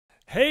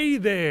Hey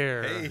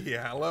there! Hey,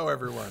 hello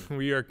everyone.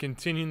 We are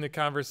continuing the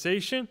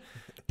conversation.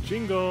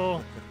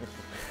 Jingle!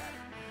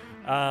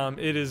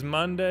 It is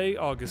Monday,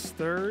 August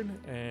 3rd,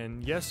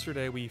 and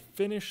yesterday we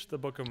finished the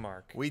book of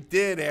Mark. We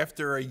did,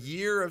 after a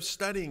year of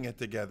studying it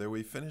together,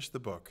 we finished the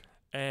book.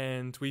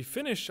 And we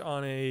finished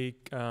on a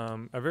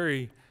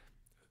very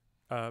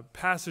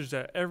passage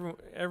that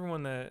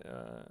everyone that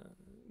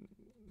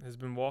has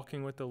been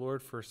walking with the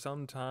Lord for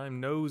some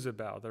time knows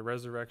about, the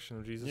resurrection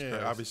of Jesus Christ.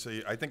 Yeah,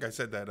 obviously, I think I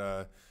said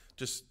that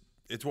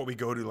it's what we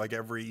go to like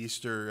every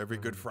Easter, every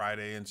Good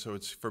Friday, and so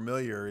it's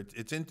familiar.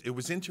 It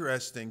was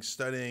interesting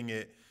studying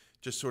it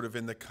just sort of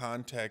in the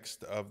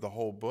context of the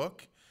whole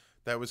book.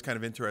 That was kind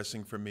of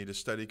interesting for me to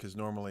study because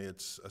normally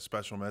it's a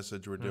special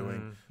message we're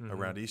doing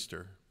around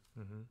Easter.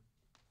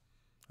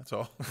 That's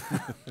all.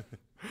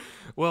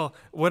 Well,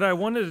 what I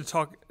wanted to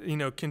talk,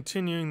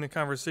 continuing the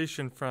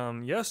conversation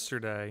from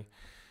yesterday,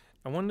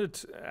 I wanted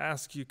to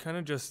ask you kind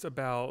of just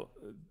about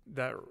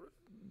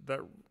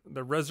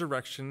the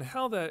resurrection,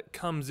 how that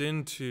comes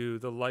into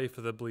the life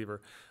of the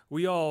believer.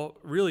 We all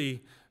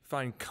really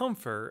find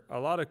a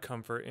lot of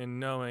comfort in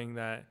knowing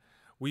that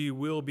we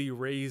will be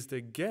raised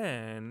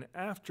again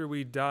after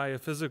we die a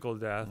physical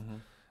death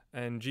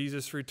and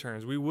Jesus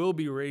returns. We will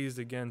be raised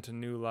again to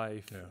new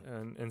life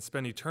and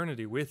spend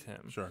eternity with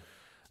him. Sure.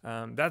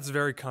 That's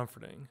very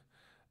comforting.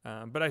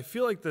 But I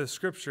feel like the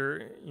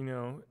scripture,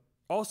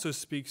 also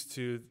speaks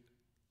to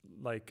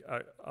like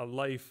a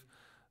life,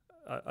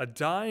 a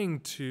dying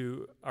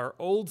to our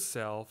old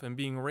self and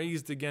being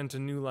raised again to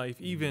new life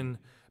even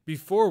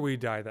before we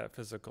die that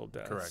physical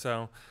death. Correct.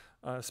 So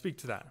speak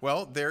to that.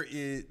 Well,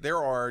 there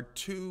are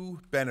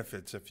two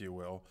benefits, if you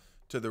will,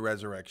 to the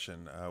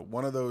resurrection.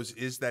 One of those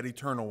is that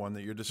eternal one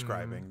that you're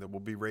describing, that will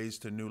be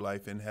raised to new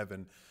life in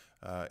heaven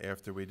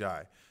after we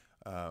die.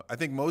 I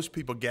think most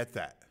people get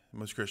that.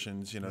 Most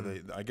Christians,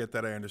 I get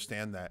that, I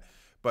understand that.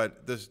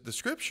 But the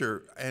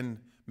scripture, and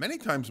many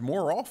times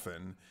more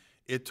often,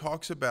 it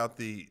talks about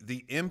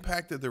the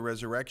impact of the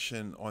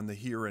resurrection on the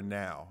here and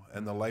now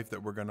and the life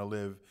that we're going to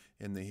live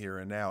in the here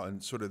and now,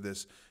 and sort of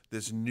this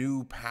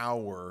new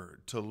power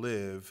to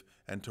live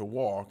and to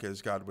walk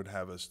as God would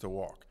have us to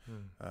walk.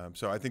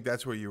 So I think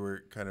that's where you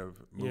were kind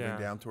of moving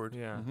down toward.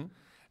 Yeah.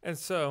 And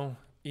so,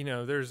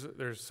 there's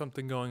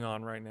something going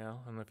on right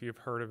now. I don't know if you've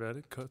heard of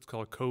it. It's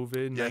called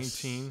COVID-19.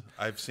 Yes,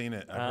 I've seen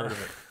it. I've heard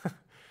of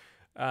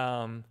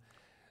it.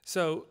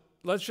 So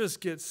let's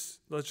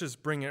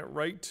just bring it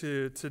right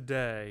to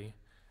today.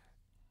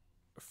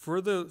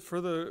 For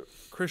the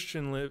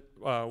Christian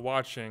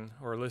watching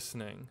or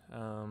listening,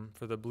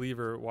 for the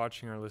believer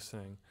watching or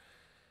listening,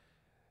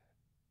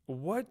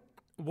 what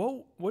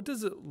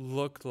does it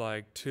look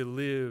like to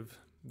live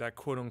that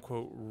quote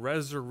unquote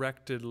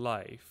resurrected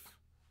life?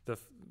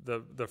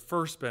 The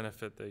first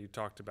benefit that you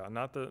talked about,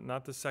 not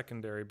the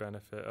secondary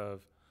benefit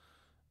of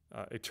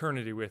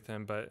eternity with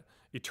him, but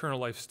eternal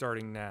life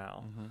starting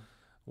now.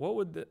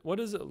 What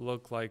does it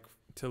look like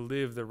to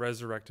live the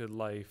resurrected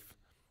life,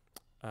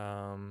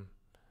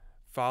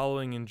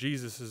 following in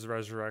Jesus'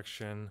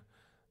 resurrection,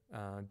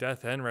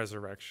 death and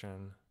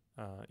resurrection,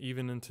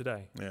 even in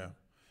today? Yeah.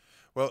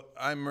 Well,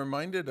 I'm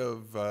reminded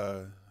of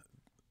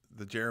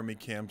the Jeremy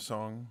Camp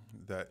song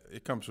that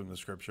it comes from the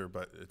scripture,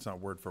 but it's not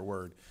word for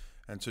word.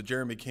 And so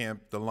Jeremy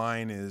Camp, the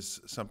line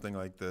is something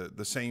like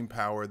the same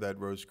power that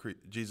rose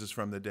Jesus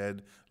from the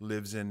dead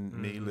lives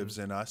in me, lives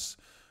in us.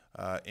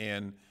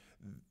 And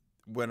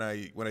when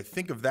I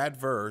think of that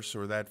verse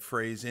or that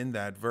phrase in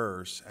that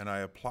verse, and I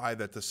apply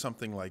that to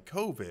something like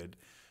COVID,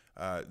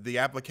 the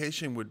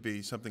application would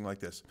be something like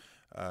this.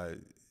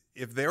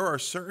 If there are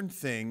certain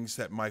things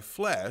that my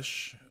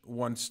flesh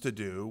wants to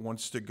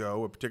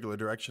go, a particular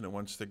direction it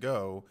wants to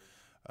go,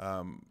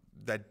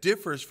 that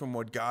differs from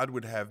what God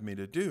would have me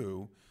to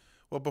do,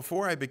 well,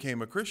 before I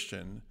became a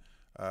Christian,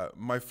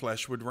 my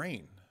flesh would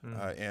reign,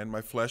 and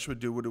my flesh would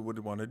do what it would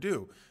want to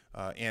do.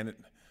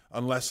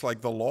 Unless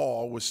like the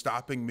law was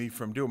stopping me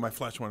from doing, my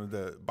flesh wanted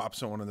to bop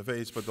someone in the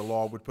face, but the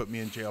law would put me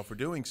in jail for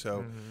doing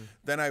so,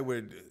 then I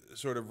would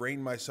sort of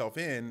rein myself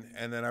in,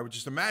 and then I would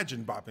just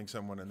imagine bopping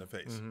someone in the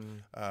face.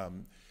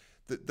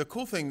 The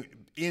cool thing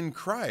in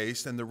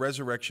Christ and the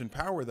resurrection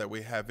power that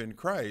we have in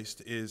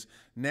Christ is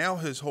now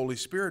his Holy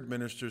Spirit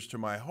ministers to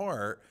my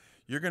heart.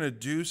 You're going to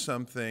do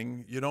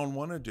something you don't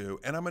want to do,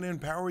 and I'm going to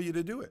empower you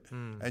to do it.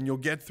 And you'll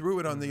get through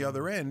it on the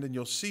other end, and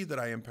you'll see that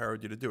I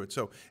empowered you to do it.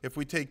 So if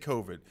we take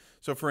COVID,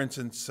 so for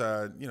instance,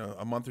 a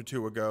month or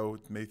two ago,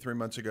 maybe 3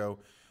 months ago,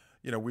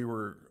 we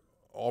were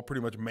all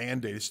pretty much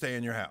mandated, stay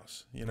in your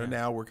house.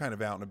 Now we're kind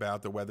of out and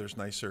about, the weather's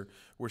nicer,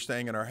 we're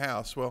staying in our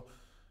house. Well,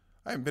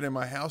 I haven't been in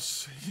my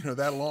house,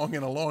 that long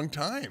in a long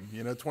time.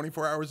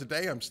 24 hours a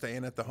day I'm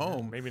staying at the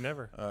home. Maybe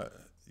never.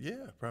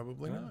 Yeah,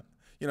 probably not.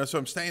 So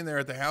I'm staying there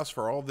at the house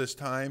for all this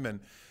time,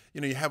 and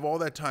you have all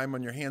that time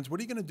on your hands. What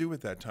are you going to do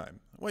with that time?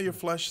 Well, your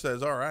flesh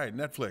says, all right,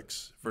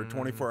 Netflix for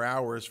 24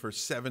 hours for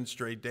 7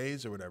 straight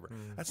days or whatever.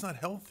 That's not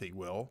healthy,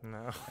 Will.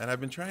 No. And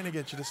I've been trying to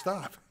get you to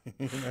stop.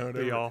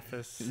 The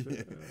Office.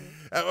 Yeah.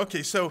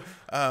 Okay, so,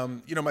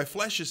 my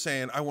flesh is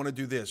saying, I want to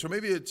do this. Or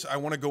maybe it's, I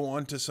want to go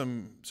on to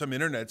some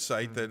internet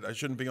site that I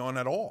shouldn't be on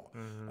at all.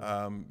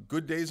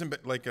 Good days,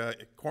 like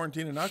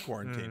quarantine and not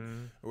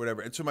quarantine or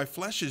whatever. And so my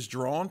flesh is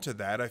drawn to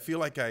that. I feel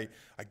like I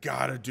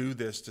got to do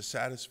this to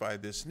satisfy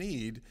this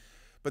need.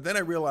 But then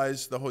I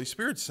realized the Holy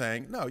Spirit's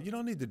saying, no, you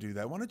don't need to do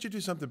that. Why don't you do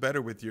something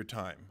better with your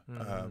time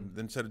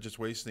instead of just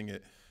wasting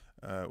it,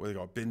 what they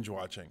call binge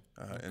watching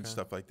and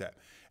stuff like that.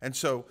 And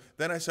so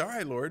then I said, all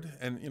right, Lord.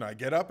 And, I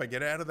get up, I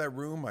get out of that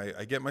room.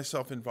 I get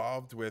myself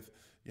involved with,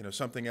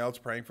 something else,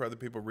 praying for other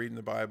people, reading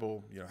the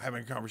Bible,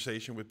 having a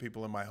conversation with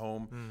people in my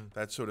home,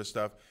 that sort of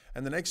stuff.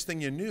 And the next thing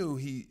you knew,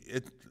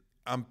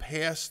 I'm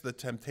past the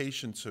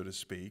temptation, so to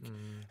speak,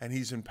 and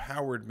he's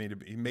empowered me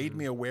he made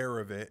me aware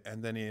of it,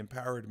 and then he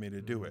empowered me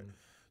to do it.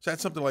 So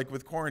that's something like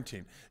with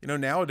quarantine.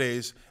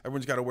 Nowadays,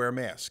 everyone's got to wear a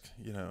mask.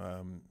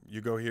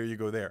 You go here, you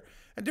go there.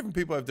 And different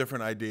people have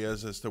different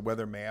ideas as to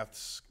whether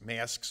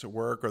masks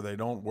work or they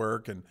don't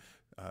work, and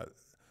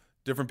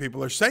different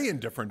people are saying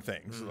different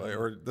things,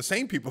 or the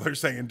same people are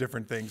saying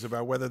different things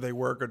about whether they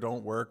work or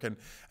don't work, and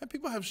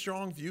people have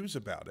strong views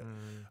about it.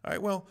 All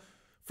right, well,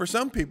 for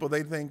some people,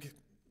 they think,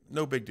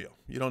 no big deal.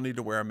 You don't need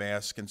to wear a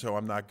mask, and so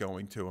I'm not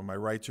going to, and my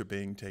rights are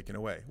being taken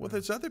away. Well,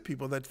 there's other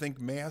people that think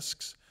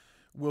masks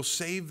will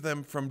save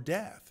them from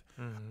death.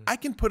 I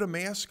can put a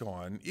mask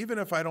on, even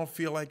if I don't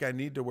feel like I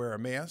need to wear a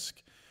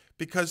mask,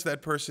 because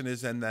that person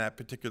is in that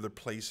particular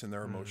place in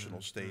their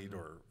emotional state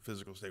or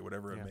physical state,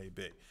 whatever it may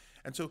be.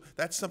 And so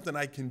that's something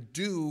I can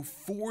do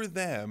for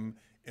them,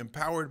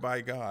 empowered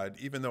by God,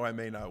 even though I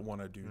may not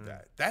want to do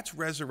that. That's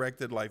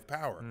resurrected life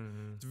power.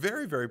 It's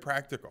very, very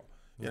practical.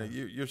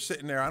 You're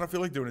sitting there, I don't feel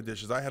like doing the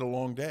dishes. I had a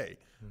long day.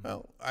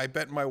 Well, I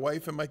bet my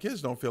wife and my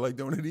kids don't feel like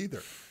doing it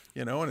either.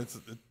 And it's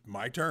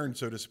my turn,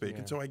 so to speak.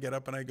 And so I get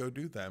up and I go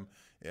do them.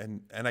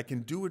 And I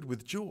can do it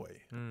with joy.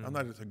 I'm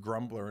not just a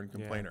grumbler and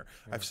complainer.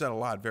 I've said a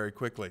lot very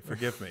quickly.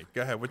 Forgive me.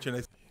 Go ahead. What's your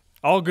next?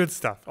 All good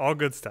stuff. All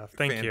good stuff.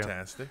 Thank you.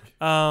 Fantastic.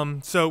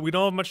 So we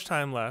don't have much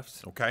time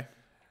left. Okay.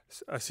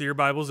 I see your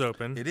Bible's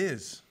open. It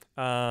is.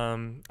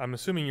 I'm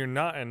assuming you're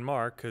not in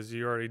Mark because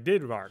you already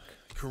did Mark.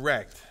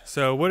 Correct.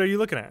 So what are you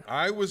looking at?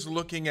 I was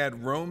looking at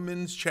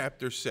Romans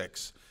chapter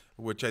 6,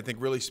 which I think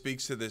really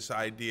speaks to this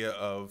idea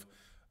of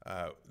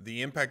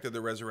the impact of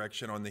the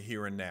resurrection on the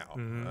here and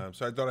now.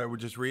 So I thought I would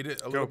just read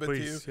it a little bit to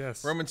you.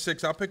 Yes. Romans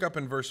 6, I'll pick up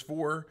in verse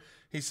 4.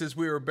 He says,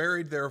 we are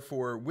buried,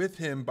 therefore, with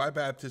him by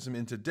baptism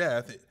into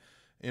death,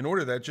 in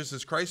order that just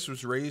as Christ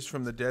was raised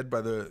from the dead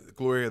by the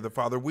glory of the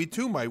Father, we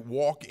too might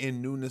walk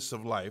in newness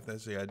of life.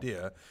 That's the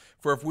idea.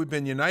 For if we've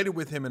been united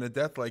with him in a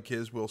death like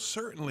his, we'll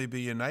certainly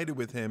be united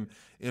with him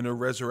in a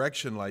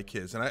resurrection like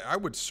his. And I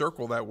would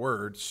circle that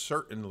word,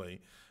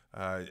 certainly,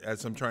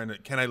 as I'm trying to,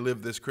 can I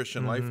live this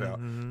Christian life out?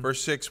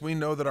 Verse 6, we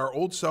know that our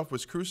old self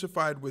was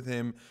crucified with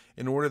him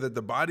in order that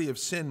the body of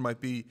sin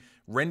might be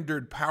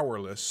rendered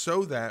powerless,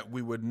 so that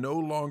we would no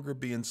longer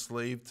be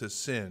enslaved to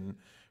sin.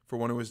 For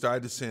one who has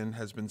died to sin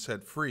has been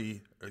set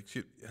free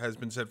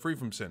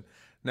from sin.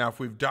 Now, if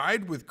we've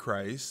died with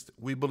Christ,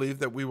 we believe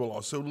that we will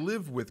also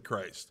live with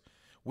Christ.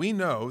 We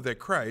know that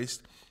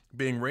Christ,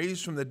 being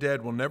raised from the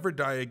dead, will never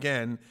die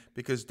again,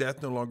 because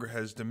death no longer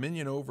has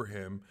dominion over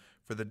him.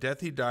 For the death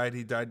he died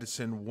to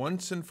sin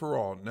once and for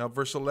all. Now,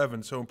 verse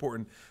 11, so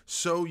important.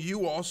 So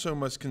you also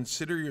must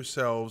consider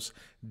yourselves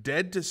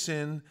dead to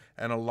sin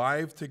and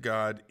alive to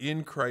God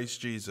in Christ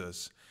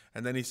Jesus.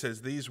 And then he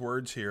says these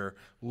words here,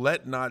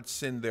 let not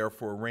sin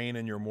therefore reign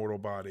in your mortal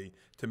body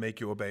to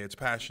make you obey its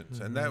passions.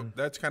 And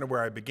that's kind of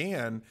where I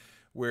began,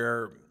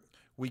 where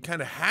we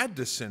kind of had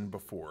to sin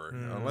before.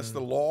 Unless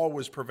the law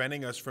was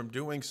preventing us from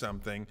doing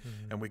something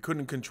and we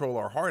couldn't control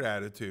our heart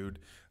attitude,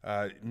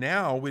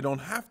 now we don't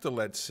have to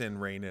let sin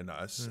reign in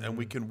us, and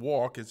we can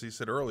walk, as he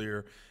said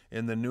earlier,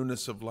 in the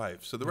newness of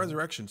life. So the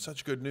resurrection,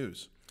 such good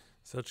news.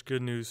 Such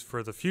good news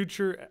for the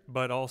future,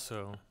 but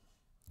also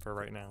for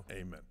right now.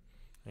 Amen.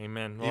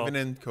 Amen. Well, even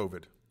in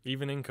COVID.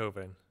 Even in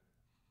COVID.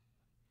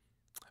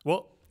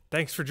 Well,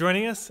 thanks for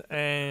joining us,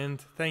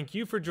 and thank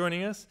you for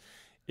joining us.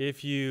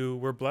 If you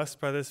were blessed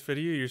by this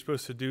video, you're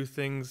supposed to do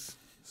things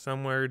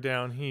somewhere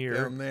down here.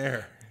 Down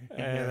there.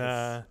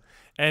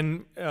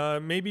 And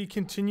maybe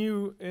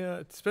continue,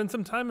 spend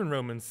some time in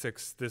Romans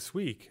 6 this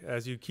week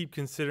as you keep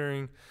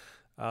considering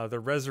the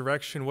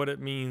resurrection, what it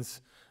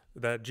means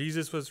that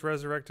Jesus was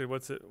resurrected.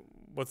 What's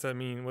that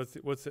mean? What's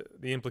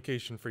the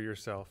implication for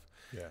yourself?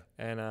 Yeah.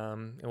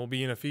 And we'll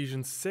be in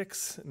Ephesians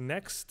 6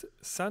 next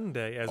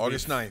Sunday.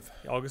 August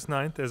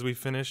 9th, as we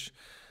finish,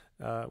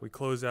 we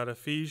close out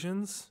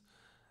Ephesians,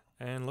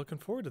 and looking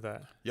forward to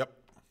that. Yep.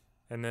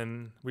 And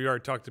then we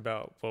already talked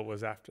about what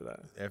was after that.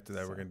 After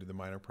that, we're going to do the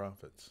minor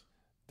prophets.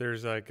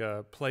 There's like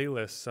a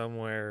playlist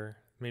somewhere,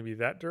 maybe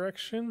that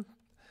direction.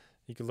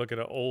 You could look at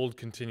an old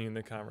continuing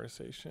the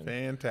conversation.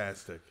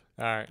 Fantastic.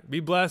 All right.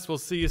 Be blessed. We'll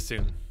see you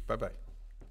soon. Bye-bye.